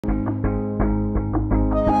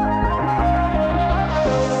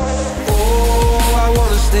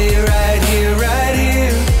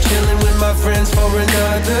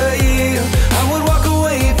another year. I would walk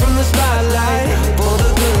away from the spotlight for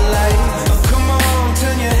the good life. Oh, come on,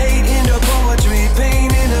 turn your hate into poetry,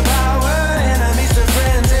 pain into power, enemies to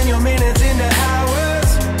friends, and your minutes into hours.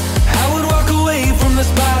 I would walk away from the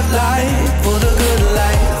spotlight for the good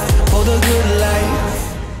life, for the good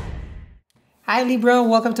life. Hi Libra,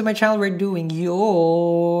 welcome to my channel. We're doing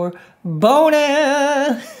your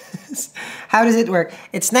bonus. How does it work?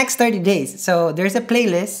 It's next 30 days. So there's a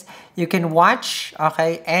playlist. You can watch,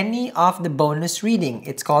 okay, any of the bonus reading.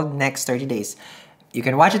 It's called Next 30 Days. You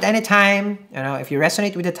can watch it anytime. You know, if you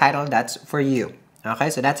resonate with the title, that's for you.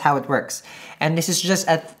 Okay, so that's how it works. And this is just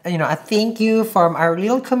a thank you from our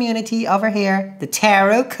little community over here, the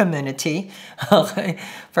tarot community, okay,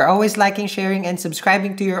 for always liking, sharing, and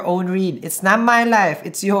subscribing to your own read. It's not my life,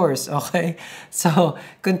 it's yours, okay? So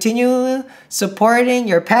continue supporting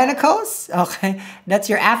your pentacles, okay? That's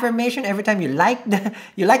your affirmation. Every time you like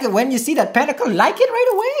it, when you see that pentacle, like it right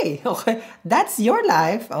away, okay? That's your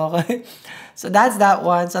life, okay? So that's that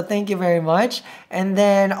one. So thank you very much. And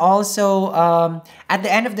then also at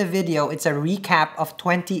the end of the video, it's a recap of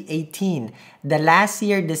 2018. The last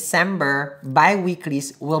year, December,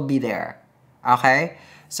 bi-weeklies will be there. Okay?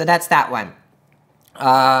 So that's that one.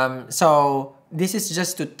 So this is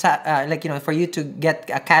just to, for you to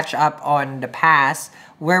get a catch up on the past.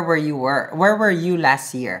 Where were you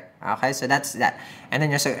last year? Okay? So that's that. And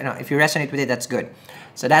then, if you resonate with it, that's good.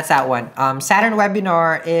 So that's that one. Saturn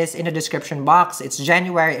webinar is in the description box. It's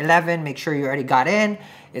January 11. Make sure you already got in.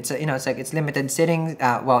 It's it's limited sitting.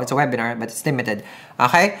 Well, it's a webinar, but it's limited.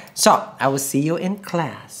 Okay. So I will see you in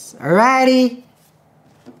class. Alrighty,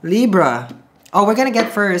 Libra. Oh, we're gonna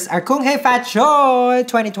get first our Kung Hei Fat Choi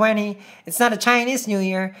 2020. It's not a Chinese New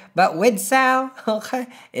Year, but with Sal. Okay.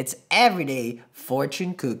 It's everyday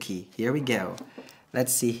fortune cookie. Here we go.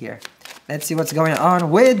 Let's see here. Let's see what's going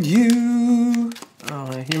on with you.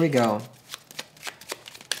 Oh, here we go.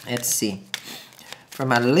 Let's see.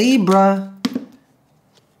 From a Libra.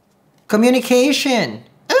 Communication.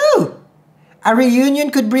 Ooh! A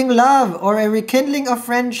reunion could bring love or a rekindling of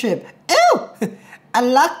friendship. Ooh! A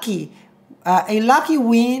lucky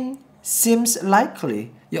win seems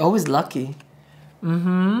likely. You're always lucky.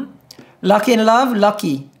 Lucky in love,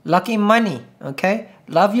 lucky. Lucky in money. Okay?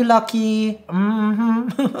 Love you, lucky.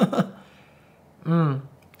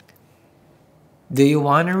 Do you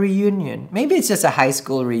want a reunion? Maybe it's just a high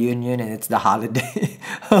school reunion and it's the holiday.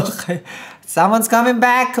 Okay. Someone's coming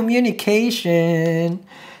back. Communication.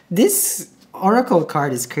 This oracle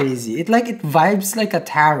card is crazy. It vibes like a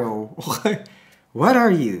tarot. Okay. What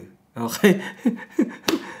are you? Okay.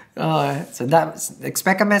 So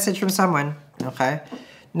expect a message from someone. Okay.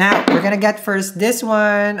 Now we're gonna get first this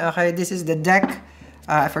one. Okay. This is the deck.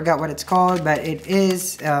 I forgot what it's called, but it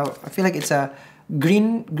is. I feel like it's a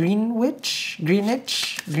Greenwich. Okay,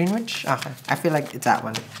 I feel like it's that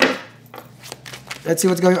one. Let's see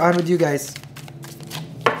what's going on with you guys,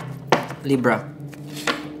 Libra.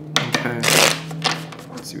 Okay,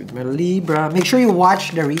 let's see with my Libra. Make sure you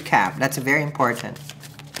watch the recap. That's very important.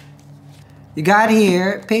 You got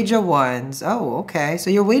here Page of Wands. Oh, okay. So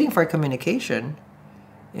you're waiting for communication.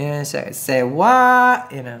 Yeah. Say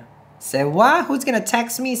what? Say what? Who's gonna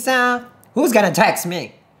text me, Sal? Who's gonna text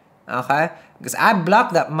me? Okay. Because I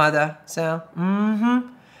blocked that mother, so,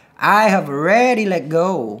 I have already let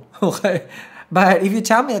go, okay? But if you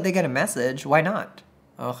tell me that they get a message, why not,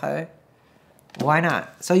 okay? Why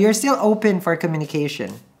not? So you're still open for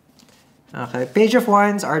communication, okay? Page of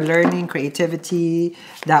Wands are learning, creativity.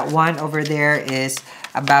 That one over there is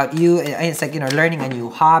about you. It's learning a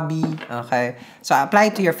new hobby, okay? So apply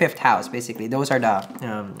it to your 5th house, basically. Those are the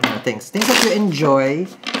things that you enjoy,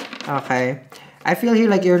 okay? I feel here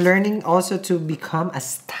like you're learning also to become a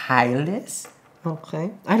stylist. Okay.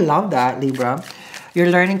 I love that, Libra. You're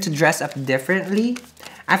learning to dress up differently.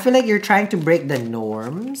 I feel like you're trying to break the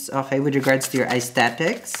norms, okay, with regards to your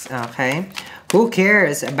aesthetics, okay? Who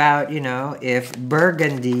cares about, if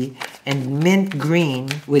burgundy and mint green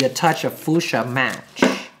with a touch of fuchsia match,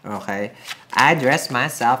 okay? I dress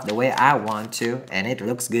myself the way I want to, and it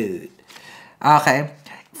looks good. Okay.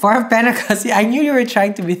 4 of Pentacles. See, I knew you were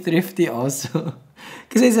trying to be thrifty also.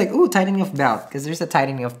 Because it's like, ooh, tightening of belt. Because there's a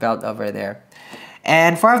tightening of belt over there.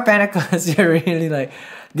 And 4 of Pentacles, you're really like,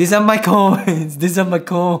 these are my coins. These are my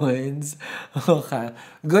coins. Okay.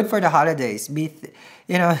 Good for the holidays.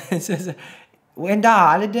 It's just, when the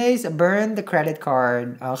holidays, burn the credit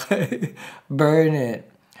card. Okay. Burn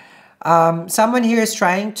it. Someone here is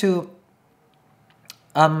trying to...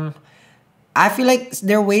 I feel like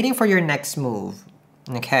they're waiting for your next move.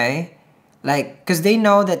 Okay? Because they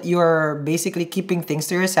know that you're basically keeping things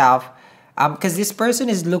to yourself. Because this person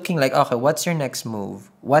is looking like, okay, what's your next move?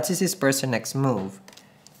 What is this person next move?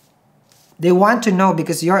 They want to know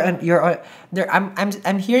because I'm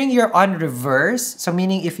hearing you're on reverse. So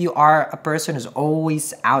meaning if you are a person who's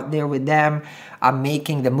always out there with them,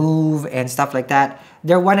 making the move and stuff like that,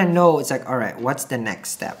 they want to know. It's like, all right, what's the next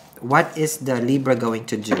step? What is the Libra going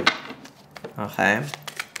to do? Okay.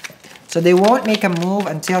 So they won't make a move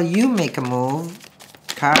until you make a move.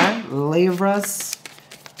 Okay, Libras.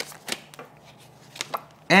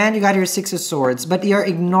 And you got your Six of Swords, but you're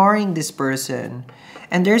ignoring this person.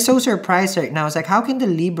 And they're so surprised right now. It's like, how can the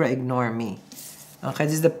Libra ignore me? Okay,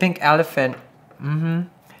 this is the pink elephant.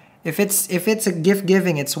 If it's a gift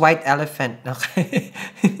giving, it's white elephant. Okay.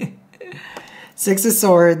 Six of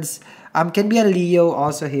Swords. Can be a Leo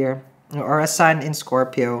also here. Or a Sun in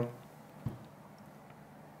Scorpio.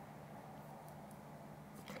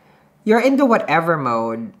 You're in the whatever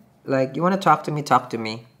mode. Like, you want to talk to me, talk to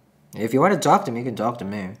me. If you want to talk to me, you can talk to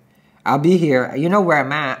me. I'll be here. You know where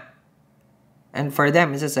I'm at. And for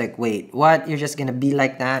them, it's just like, wait, what? You're just gonna be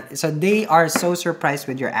like that? So they are so surprised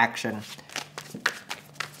with your action.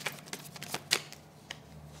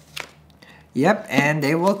 Yep, and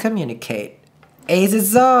they will communicate. Ace of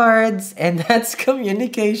Swords, and that's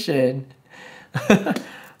communication.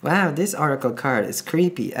 Wow, this oracle card is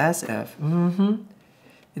creepy as F.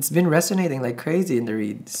 It's been resonating like crazy in the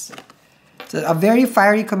reads. So a very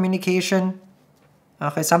fiery communication.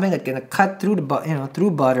 Okay, something that's gonna cut through the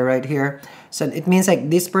through butter right here. So it means like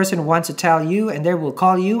this person wants to tell you, and they will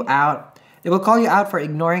call you out. They will call you out for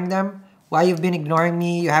ignoring them. Why you've been ignoring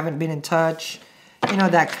me? You haven't been in touch. You know,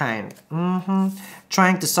 that kind.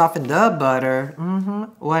 Trying to soften the butter.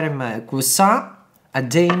 What am I? A croissant? A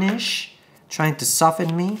Danish? Trying to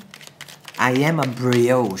soften me? I am a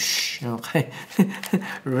brioche. Okay,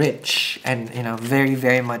 rich and very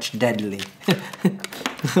very much deadly.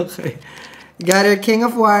 Okay. You got a King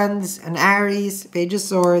of Wands, an Aries, Page of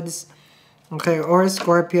Swords, okay, or a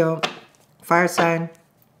Scorpio, fire sign.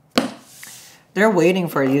 They're waiting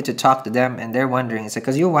for you to talk to them, and they're wondering. It's like,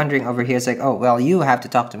 because you're wondering over here, it's like, oh, well, you have to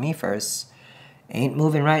talk to me first. Ain't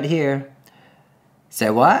moving right here.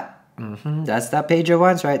 Say what? That's that Page of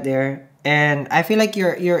Wands right there. And I feel like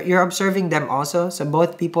you're observing them also. So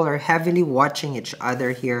both people are heavily watching each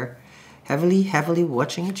other here. Heavily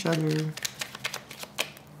watching each other.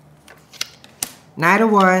 Knight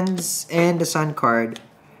of Wands and the Sun card.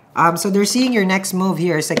 So they're seeing your next move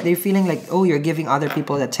here. It's like they're feeling like, oh, you're giving other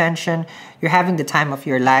people attention. You're having the time of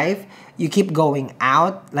your life. You keep going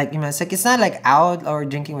out. Like, it's like, it's not like out or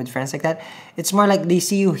drinking with friends like that. It's more like they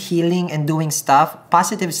see you healing and doing stuff,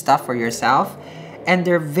 positive stuff for yourself. And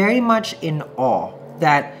they're very much in awe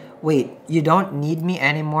that, wait, you don't need me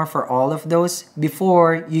anymore for all of those.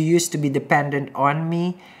 Before, you used to be dependent on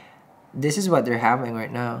me. This is what they're having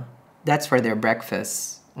right now. That's for their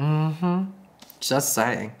breakfast. Just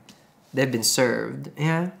saying. They've been served.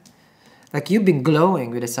 Yeah. Like, you've been glowing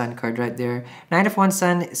with the Sun card right there. Knight of Wands,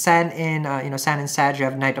 Sun in Sun in Sag. You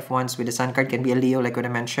have Knight of Wands with the Sun card. Can be a Leo, like what I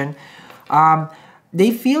mentioned.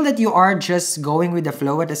 They feel that you are just going with the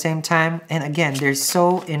flow at the same time. And again, they're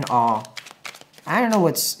so in awe. I don't know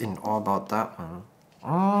what's in awe about that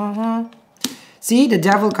one. See, the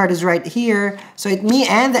Devil card is right here. So it's me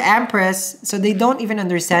and the Empress. So they don't even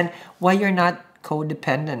understand why you're not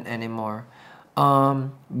codependent anymore.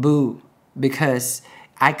 Boo. Because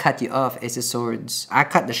I cut you off, Ace of Swords. I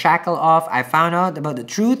cut the shackle off. I found out about the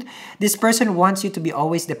truth. This person wants you to be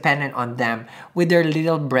always dependent on them with their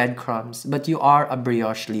little breadcrumbs. But you are a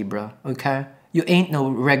brioche, Libra. Okay? You ain't no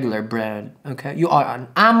regular bread. Okay? You are an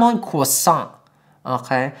almond croissant.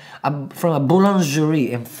 Okay, from a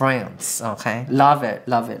boulangerie in France. Okay, love it,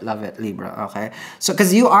 Libra. Okay, so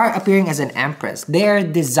because you are appearing as an Empress, they're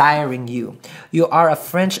desiring you. You are a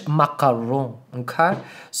French macaron. Okay,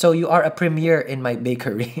 so you are a premier in my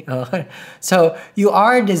bakery. Okay, so you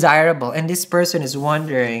are desirable, and this person is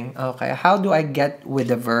wondering, okay, how do I get with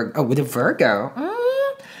the Virgo? Oh, with the Virgo.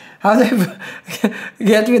 How do I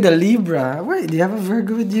get with the Libra? Wait, do you have a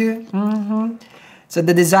Virgo with you? So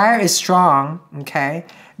the desire is strong, okay?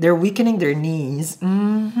 They're weakening their knees.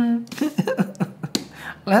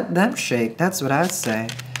 Let them shake. That's what I'd say.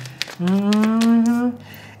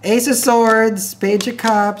 Ace of Swords, Page of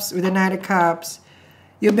Cups with the Knight of Cups.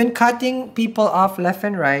 You've been cutting people off left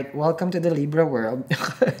and right. Welcome to the Libra world.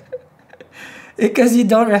 Because you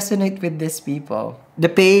don't resonate with these people. The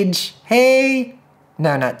Page, hey.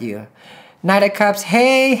 No, not you. Knight of Cups,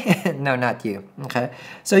 hey! No, not you. Okay?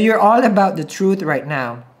 So you're all about the truth right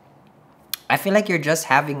now. I feel like you're just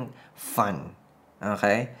having fun.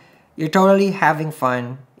 Okay? You're totally having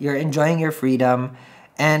fun. You're enjoying your freedom.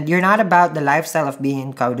 And you're not about the lifestyle of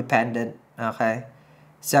being codependent. Okay?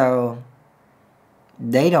 So,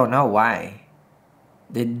 they don't know why.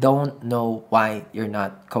 They don't know why you're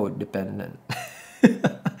not codependent.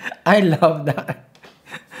 I love that.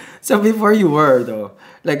 So before you were though,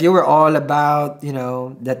 like you were all about, you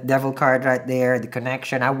know, that devil card right there, the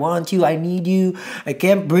connection. I want you, I need you, I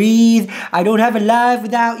can't breathe, I don't have a life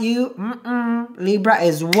without you. Libra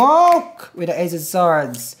is woke with the Ace of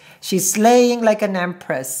Swords. She's slaying like an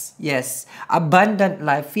empress. Yes, abundant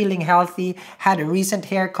life, feeling healthy, had a recent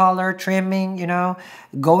hair color, trimming, you know,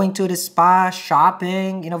 going to the spa,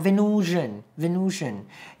 shopping, you know, Venusian.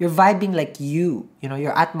 You're vibing like you know,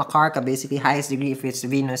 you're Atmakarka, basically highest degree if it's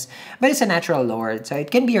Venus, but it's a natural lord, so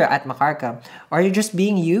it can be your Atmakarka, or you're just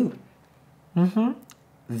being you.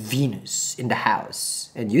 Venus in the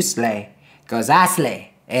house, and you slay, because I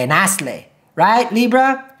slay, and I slay. Right,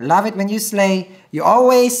 Libra? Love it when you slay. You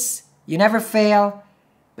never fail.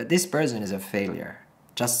 But this person is a failure.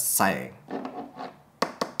 Just saying.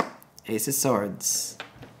 Ace of Swords.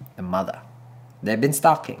 The mother. They've been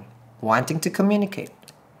stalking. Wanting to communicate.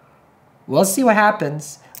 We'll see what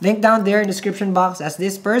happens. Link down there in the description box as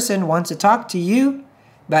this person wants to talk to you.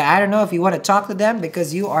 But I don't know if you want to talk to them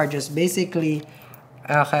because you are just basically...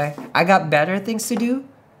 Okay, I got better things to do.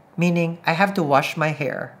 Meaning, I have to wash my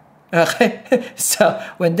hair. Okay, so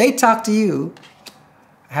when they talk to you,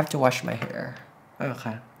 I have to wash my hair.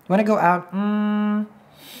 Okay, you want to go out?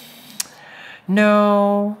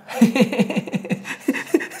 No.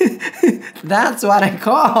 That's what I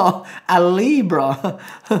call a Libra.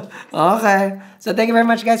 Okay, so thank you very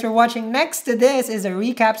much guys for watching. Next to this is a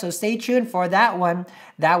recap, so stay tuned for that one.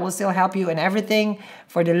 That will still help you and everything.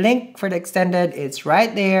 For the link for the extended, it's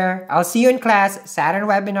right there. I'll see you in class, Saturn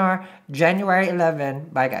webinar, January 11.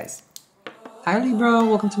 Bye guys. Hi Libra,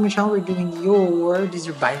 welcome to my channel. We're doing this is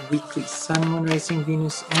your bi-weekly Sun, Moon, Rising,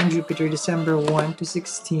 Venus, and Jupiter, December 1 to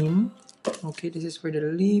 16. Okay, this is for the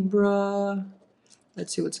Libra.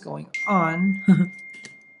 Let's see what's going on.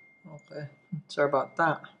 Okay, sorry about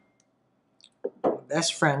that.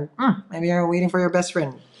 Best friend. Maybe you're waiting for your best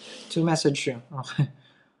friend to message you. Okay.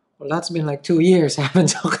 Well, that's been like 2 years. I haven't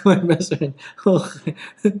talked to my best friend. Okay.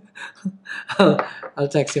 I'll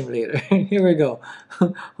text him later. Here we go.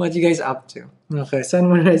 What you guys up to? Okay, Sun,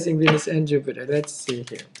 Moon, Rising, Venus, and Jupiter. Let's see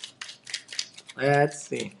here. Let's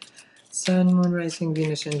see. Sun, Moon, Rising,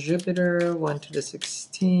 Venus, and Jupiter. 1 to the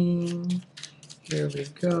 16. Here we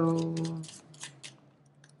go.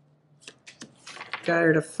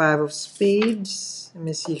 Got the 5 of Spades. Let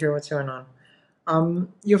me see here what's going on.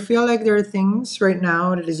 You feel like there are things right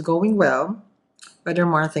now that is going well, but there are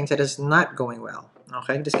more things that is not going well.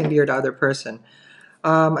 Okay, this can be your other person.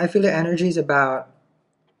 I feel the energy is about.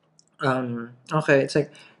 Okay,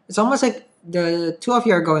 it's almost like the two of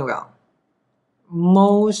you are going well.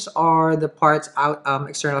 Most are the parts out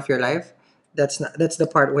external of your life. That's the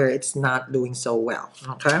part where it's not doing so well.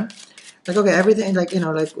 Okay, like okay, everything like you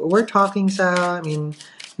know like we're talking. So I mean.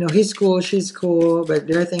 You know, he's cool, she's cool, but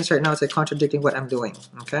there are things right now it's like contradicting what I'm doing.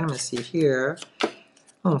 Okay, I'm gonna see here.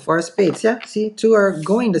 4 of Spades. Yeah, see, two are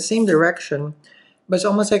going the same direction, but it's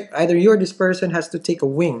almost like either you or this person has to take a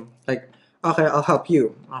wing. Like, okay, I'll help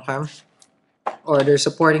you. Okay, or they're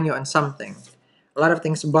supporting you on something. A lot of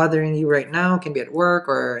things bothering you right now can be at work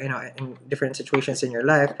or you know in different situations in your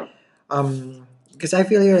life. Because I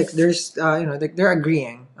feel like there's you know like they're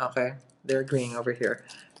agreeing. Okay, they're agreeing over here.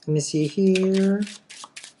 Let me see here.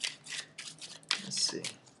 See.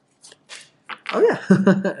 Oh yeah,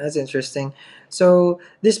 that's interesting. So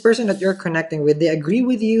this person that you're connecting with, they agree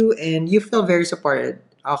with you and you feel very supported.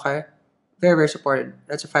 Okay, very supported.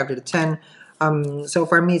 That's a 5 to the 10. So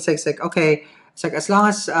for me, it's like okay, it's like as long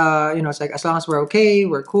as you know, it's like as long as we're okay,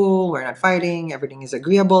 we're cool, we're not fighting, everything is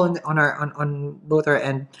agreeable on both our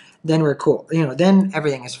end, then we're cool. You know, then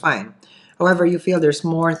everything is fine. However, you feel there's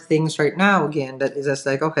more things right now again that is just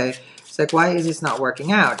like okay. It's like, why is this not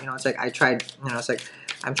working out? You know, it's like I tried, you know, it's like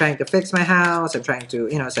I'm trying to fix my house, I'm trying to,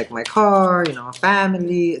 you know, it's like my car, you know,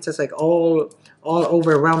 family. It's just like all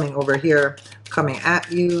overwhelming over here coming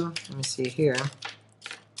at you. Let me see here.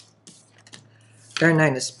 There are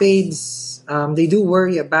 9 of Spades. They do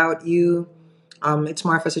worry about you. It's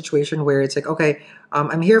more of a situation where it's like, okay,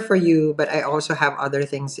 I'm here for you, but I also have other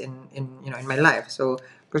things in you know in my life. So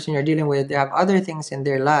person you're dealing with, they have other things in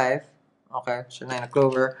their life. Okay, so 9 of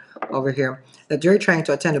Clover over here that they're trying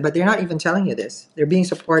to attend to, but they're not even telling you this. They're being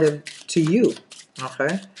supportive to you. Okay,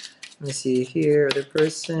 let me see here. Other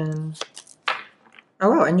person.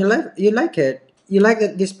 Oh wow, and you like it. You like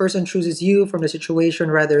that this person chooses you from the situation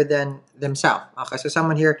rather than themselves. Okay, so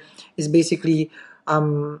someone here is basically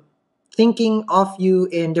thinking of you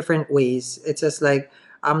in different ways. It's just like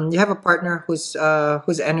You have a partner whose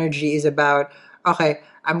energy is about, okay,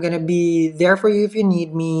 I'm gonna be there for you if you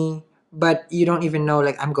need me, but you don't even know,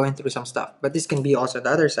 like, I'm going through some stuff. But this can be also the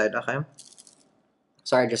other side, okay?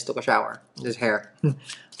 Sorry, I just took a shower. This hair.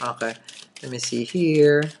 Okay, let me see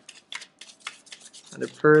here. Other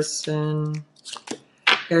person.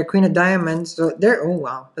 Yeah, Queen of Diamonds. So they're, oh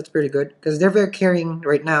wow, that's pretty good because they're very caring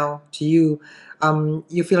right now to you.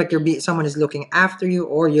 You feel like someone is looking after you,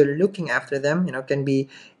 or you're looking after them. You know, can be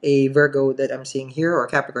a Virgo that I'm seeing here, or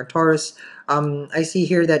Capricorn, Taurus. I see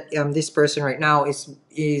here that this person right now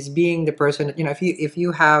is being the person that, you know, if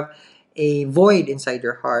you have a void inside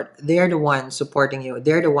your heart, they're the one supporting you.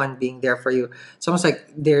 They're the one being there for you. It's almost like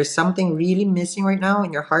there's something really missing right now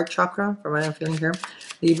in your heart chakra, from what I'm feeling here,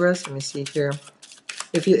 Libras. Let me see here.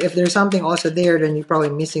 If there's something also there, then you're probably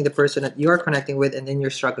missing the person that you're connecting with, and then you're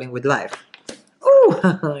struggling with life.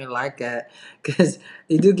 Oh, I like it because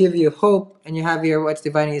they do give you hope, and you have here what's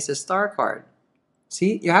divining is a star card.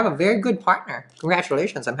 See, you have a very good partner.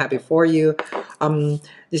 Congratulations, I'm happy for you.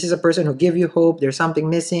 This is a person who give you hope. There's something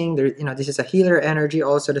missing. There, you know, this is a healer energy.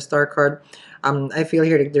 Also, the star card. I feel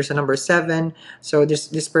here that there's a number 7. So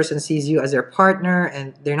this person sees you as their partner,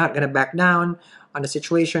 and they're not gonna back down on the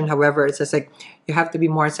situation. However, it's just like you have to be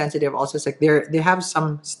more sensitive. Also, it's like they have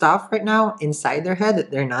some stuff right now inside their head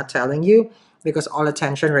that they're not telling you, because all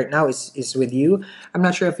attention right now is with you. I'm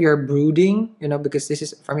not sure if you're brooding, you know, because this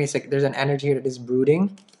is, for me, it's like there's an energy that is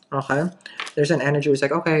brooding. Okay, there's an energy that's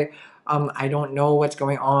like, okay, I don't know what's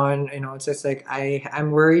going on. You know, it's just like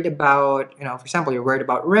I'm worried about, you know, for example, you're worried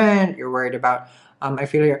about rent. You're worried about I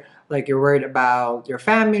feel you're worried about your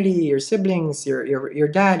family, your siblings, your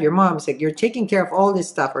dad, your mom. It's like you're taking care of all this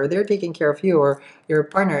stuff, or they're taking care of you, or your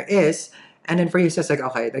partner is. And then for you, it's just like,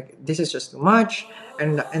 okay, like this is just too much.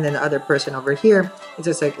 And then the other person over here, it's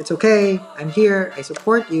just like, it's okay, I'm here, I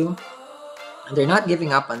support you. And they're not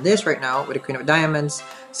giving up on this right now with the Queen of Diamonds.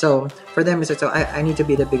 So for them, it's like, so I need to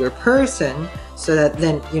be the bigger person, so that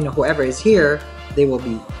then, you know, whoever is here, they will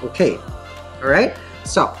be okay. All right.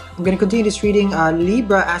 So I'm going to continue this reading,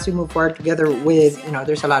 Libra, as we move forward together with, you know,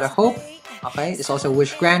 there's a lot of hope. Okay, it's also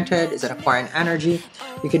wish granted. It's an Aquarian energy.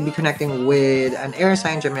 You can be connecting with an air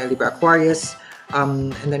sign, Gemini, Libra, Aquarius,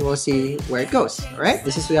 and then we'll see where it goes. All right,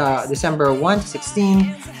 this is December 1 to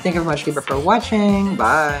 16. Thank you very much, Libra, for watching.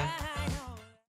 Bye.